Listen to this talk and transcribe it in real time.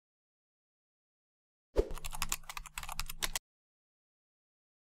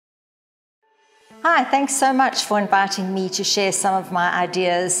Hi, thanks so much for inviting me to share some of my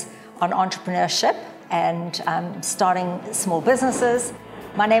ideas on entrepreneurship and starting small businesses.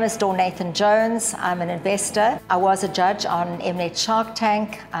 My name is Dawn Nathan-Jones. I'm an investor. I was a judge on MNet Shark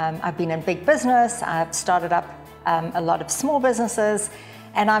Tank. I've been in big business. I've started up a lot of small businesses,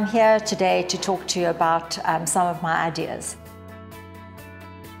 and I'm here today to talk to you about some of my ideas.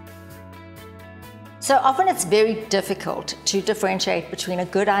 So often it's very difficult to differentiate between a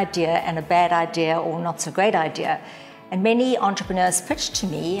good idea and a bad idea or not so great idea. And many entrepreneurs pitch to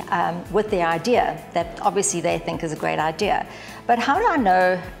me with their idea that obviously they think is a great idea. But how do I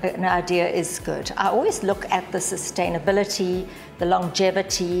know an idea is good? I always look at the sustainability, the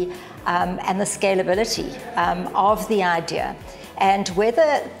longevity, and the scalability of the idea. And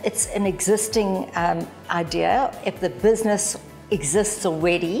whether it's an existing idea, if the business exists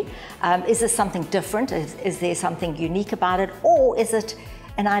already, is there something different? Is there something unique about it? Or is it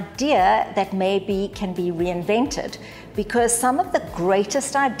an idea that maybe can be reinvented? Because some of the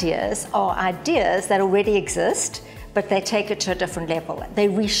greatest ideas are ideas that already exist, but they take it to a different level. They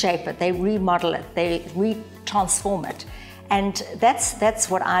reshape it, they remodel it, they transform it. And that's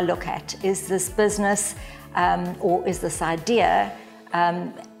what I look at. Is this business or is this idea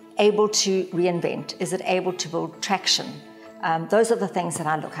able to reinvent? Is it able to build traction? Those are the things that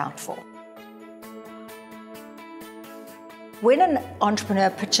I look out for. When an entrepreneur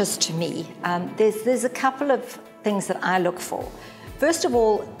pitches to me, there's a couple of things that I look for. First of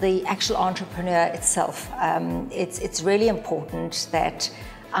all, the actual entrepreneur itself. It's really important that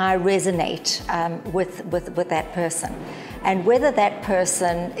I resonate with that person. And whether that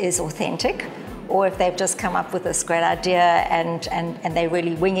person is authentic, or if they've just come up with this great idea and they're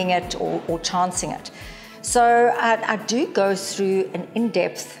really winging it or chancing it. So I do go through an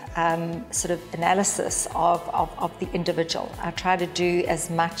in-depth sort of analysis of the individual. I try to do as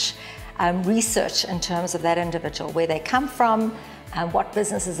much research in terms of that individual, where they come from, what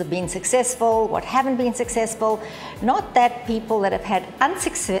businesses have been successful, what haven't been successful. Not that people that have had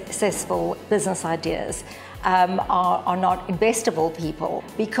unsuccessful business ideas are not investable people,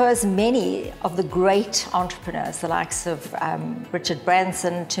 because many of the great entrepreneurs, the likes of Richard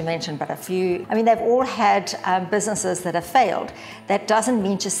Branson, to mention but a few, I mean, they've all had businesses that have failed. That doesn't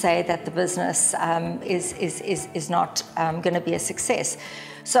mean to say that the business is not going to be a success.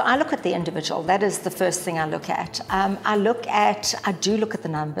 So I look at the individual. That is the first thing I look at. I do look at the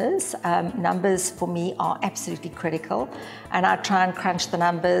numbers. Numbers for me are absolutely critical, and I try and crunch the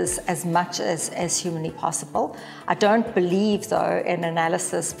numbers as much as humanly possible. I don't believe, though, in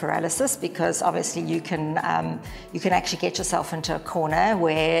analysis paralysis, because obviously you can actually get yourself into a corner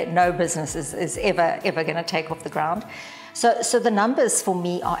where no business is ever going to take off the ground. So the numbers for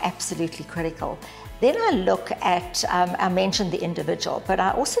me are absolutely critical. Then I look at, I mentioned the individual, but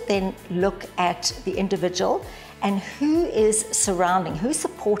I also then look at the individual and who is surrounding, who's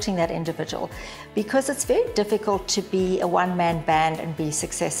supporting that individual. Because it's very difficult to be a one-man band and be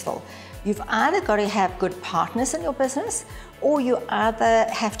successful. You've either got to have good partners in your business, or you either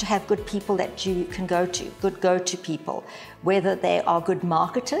have to have good people that you can go to, good go-to people, whether they are good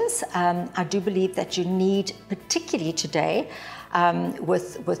marketers. I do believe that you need, particularly today,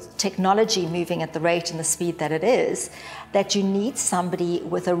 with technology moving at the rate and the speed that it is, that you need somebody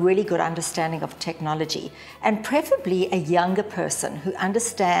with a really good understanding of technology, and preferably a younger person who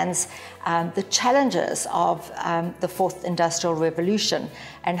understands the challenges of the fourth industrial revolution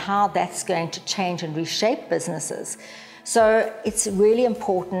and how that's going to change and reshape businesses. So it's really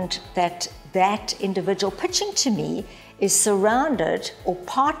important that that individual pitching to me is surrounded or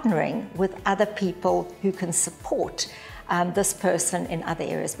partnering with other people who can support this person in other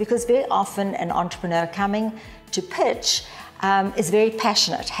areas. Because very often an entrepreneur coming to pitch is very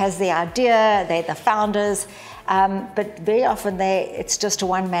passionate, has the idea, they're the founders, but very often it's just a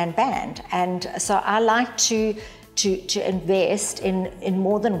one-man band. And so I like to invest in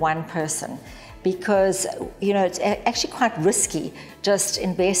more than one person, because it's actually quite risky just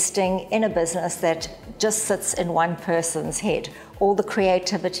investing in a business that just sits in one person's head. All the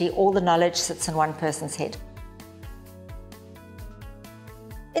creativity, all the knowledge sits in one person's head.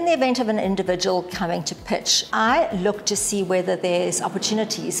 In the event of an individual coming to pitch, I look to see whether there's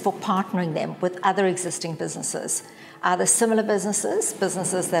opportunities for partnering them with other existing businesses, either similar businesses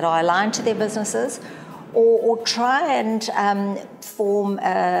that are aligned to their businesses, or try and form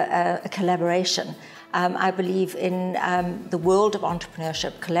a collaboration. I believe in the world of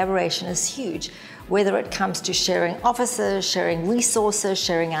entrepreneurship, collaboration is huge, whether it comes to sharing offices, sharing resources,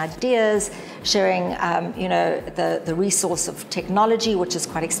 sharing ideas, sharing the resource of technology, which is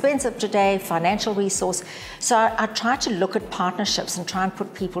quite expensive today, financial resource. So I try to look at partnerships and try and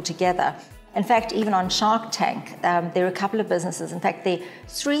put people together. In fact, even on Shark Tank, there are a couple of businesses. In fact, there are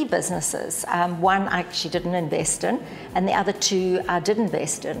 3 businesses. One I actually didn't invest in, and the other 2 I did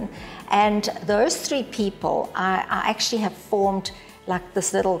invest in. And those 3 people, I actually have formed like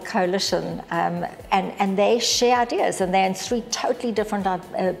this little coalition, and they share ideas, and they're in 3 totally different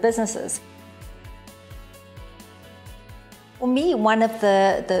businesses. For me, one of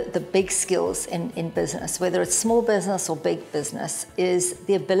the big skills in business, whether it's small business or big business, is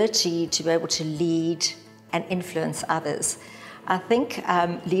the ability to be able to lead and influence others. I think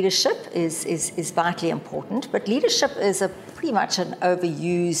leadership is vitally important, but leadership is pretty much an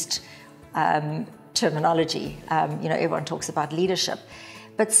overused terminology. Everyone talks about leadership.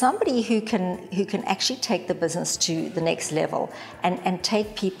 But somebody who can actually take the business to the next level and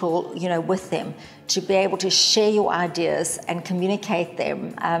take people, with them, to be able to share your ideas and communicate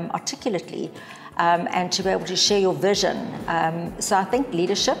them articulately, and to be able to share your vision. So I think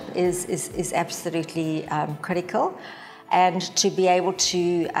leadership is absolutely critical, and to be able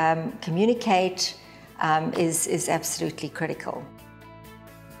to communicate is absolutely critical.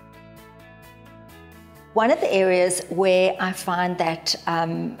 One of the areas where I find that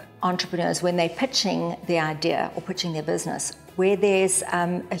entrepreneurs, when they're pitching their idea or pitching their business, where there's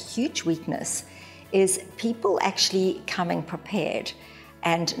a huge weakness, is people actually coming prepared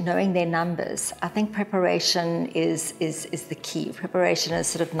and knowing their numbers. I think preparation is the key. Preparation is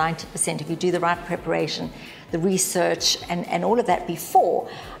sort of 90%. If you do the right preparation, the research and all of that before,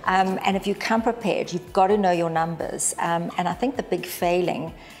 and if you come prepared, you've got to know your numbers. And I think the big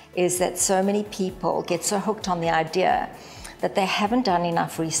failing is that so many people get so hooked on the idea that they haven't done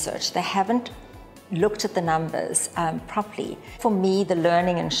enough research. They haven't looked at the numbers properly. For me, the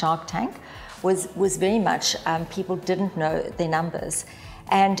learning in Shark Tank was very much people didn't know their numbers.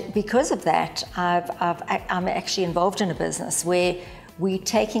 And because of that, I'm actually involved in a business where we're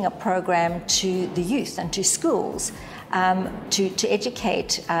taking a program to the youth and to schools to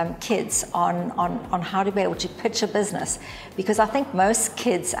educate kids on how to be able to pitch a business. Because I think most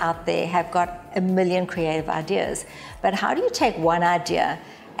kids out there have got a million creative ideas. But how do you take one idea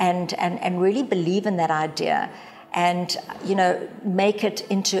and really believe in that idea and make it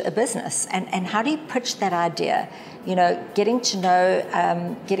into a business? And how do you pitch that idea? Getting to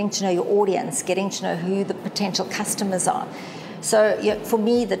know your audience, getting to know who the potential customers are. So for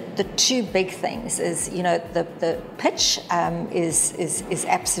me, the 2 big things is, the pitch is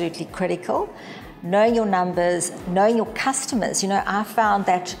absolutely critical. Knowing your numbers, knowing your customers. I found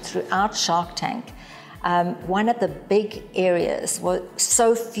that throughout Shark Tank, one of the big areas was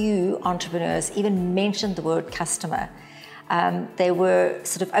so few entrepreneurs even mentioned the word customer. They were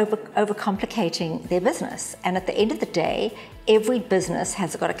sort of overcomplicating their business. And at the end of the day, every business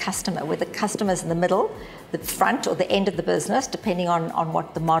has got a customer, whether the customer's in the middle, the front, or the end of the business, depending on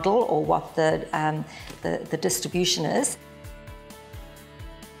what the model or what the distribution is.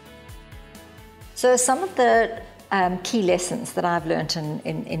 So some of the key lessons that I've learned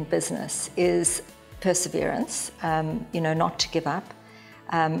in business is perseverance, not to give up.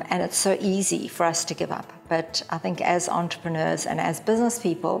 And it's so easy for us to give up. But I think as entrepreneurs and as business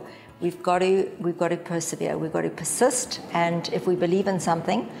people, we've got to persevere. We've got to persist. And if we believe in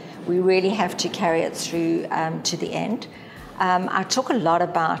something, we really have to carry it through to the end. I talk a lot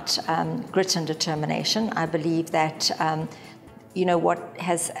about grit and determination. I believe that what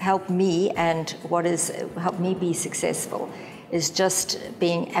has helped me and what has helped me be successful is just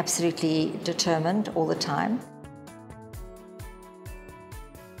being absolutely determined all the time.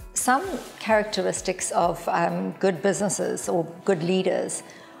 Some characteristics of good businesses or good leaders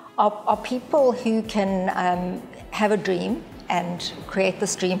are people who can have a dream and create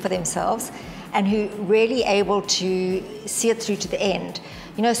this dream for themselves, and who really able to see it through to the end.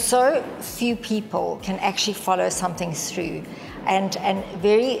 So few people can actually follow something through, and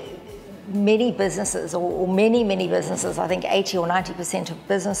very many businesses, or many businesses, I think 80 or 90% of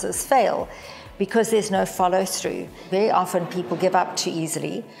businesses fail because there's no follow through. Very often people give up too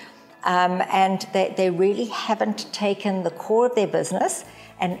easily. And they really haven't taken the core of their business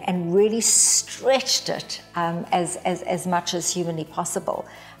and really stretched it as much as humanly possible.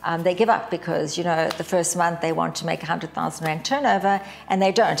 They give up because, the first month they want to make 100,000 Rand turnover, and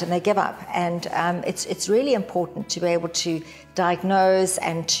they don't, and they give up. And it's really important to be able to diagnose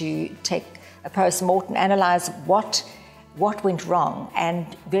and to take a post-mortem, analyze what went wrong,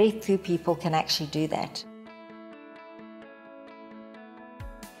 and very few people can actually do that.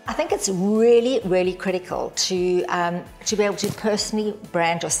 I think it's really critical to be able to personally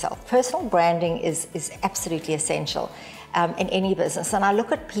brand yourself. Personal branding is absolutely essential in any business. And I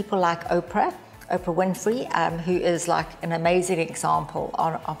look at people like Oprah. Oprah Winfrey, who is like an amazing example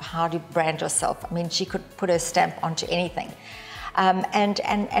of how to brand yourself. I mean, she could put her stamp onto anything.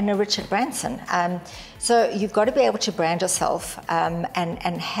 And a Richard Branson. So you've got to be able to brand yourself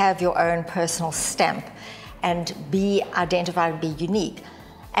and have your own personal stamp and be identified and be unique.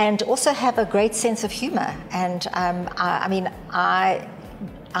 And also have a great sense of humor. And I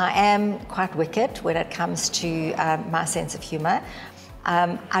am quite wicked when it comes to my sense of humor.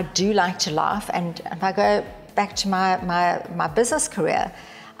 I do like to laugh, and if I go back to my business career,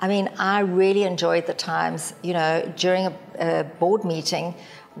 I mean, I really enjoyed the times, you know, during a board meeting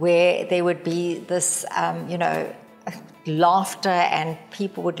where there would be this, laughter, and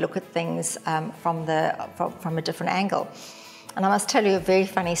people would look at things from a different angle. And I must tell you a very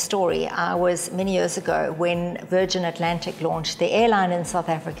funny story. I was many years ago when Virgin Atlantic launched the airline in South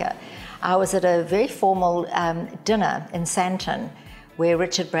Africa. I was at a very formal dinner in Sandton where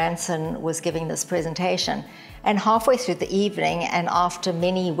Richard Branson was giving this presentation. And halfway through the evening, and after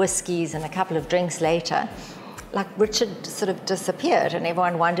many whiskeys and a couple of drinks later, like Richard sort of disappeared, and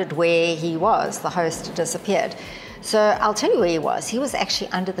everyone wondered where he was. The host disappeared. So I'll tell you where he was. He was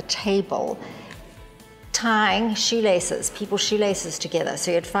actually under the table tying shoelaces, people's shoelaces together.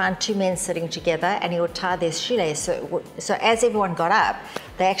 So you'd find two men sitting together and he would tie their shoelaces. So as everyone got up,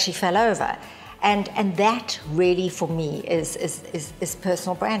 they actually fell over. And that really, for me, is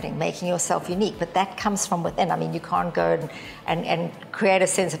personal branding, making yourself unique. But that comes from within. I mean, you can't go and create a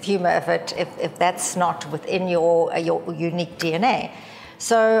sense of humor if that's not within your unique DNA.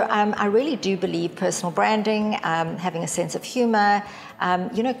 So I really do believe personal branding, having a sense of humor,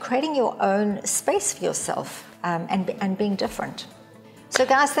 creating your own space for yourself and being different. So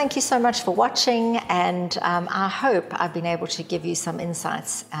guys, thank you so much for watching, and I hope I've been able to give you some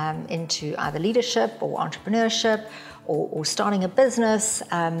insights into either leadership or entrepreneurship or starting a business,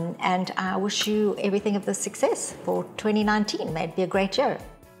 and I wish you everything of the success for 2019. May it be a great year.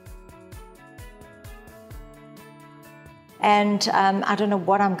 And I don't know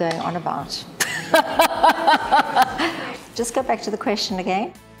what I'm going on about. Just go back to the question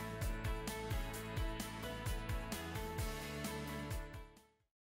again.